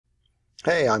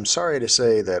Hey, I'm sorry to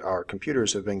say that our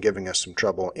computers have been giving us some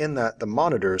trouble in that the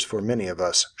monitors for many of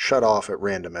us shut off at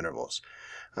random intervals.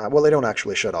 Well, they don't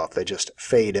actually shut off, they just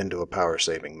fade into a power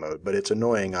saving mode, but it's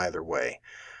annoying either way.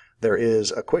 There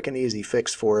is a quick and easy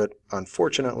fix for it.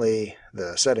 Unfortunately,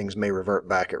 the settings may revert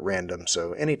back at random,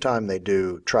 so anytime they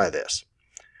do, try this.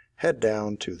 Head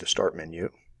down to the Start menu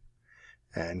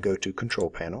and go to Control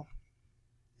Panel.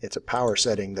 It's a power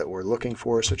setting that we're looking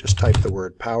for, so just type the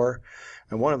word power,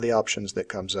 and one of the options that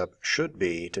comes up should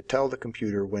be to tell the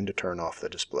computer when to turn off the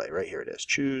display. Right here it is.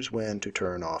 Choose when to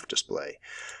turn off display.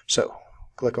 So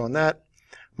click on that.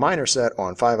 Mine are set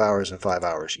on 5 hours and 5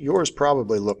 hours. Yours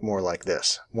probably look more like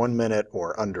this, 1 minute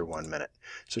or under 1 minute.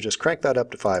 So just crank that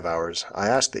up to 5 hours. I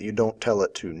ask that you don't tell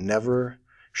it to never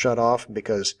shut off,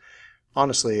 because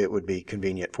honestly it would be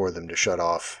convenient for them to shut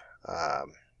off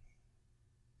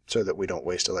so that we don't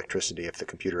waste electricity if the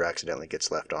computer accidentally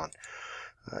gets left on.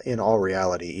 In all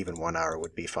reality, even 1 hour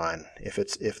would be fine.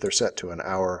 If they're set to an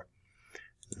hour,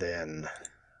 then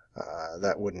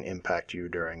that wouldn't impact you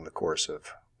during the course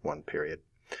of one period.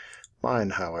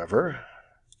 Mine, however,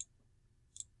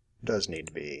 does need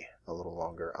to be a little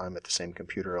longer. I'm at the same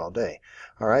computer all day.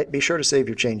 Alright, be sure to save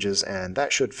your changes, and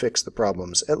that should fix the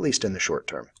problems, at least in the short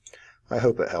term. I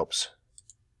hope it helps.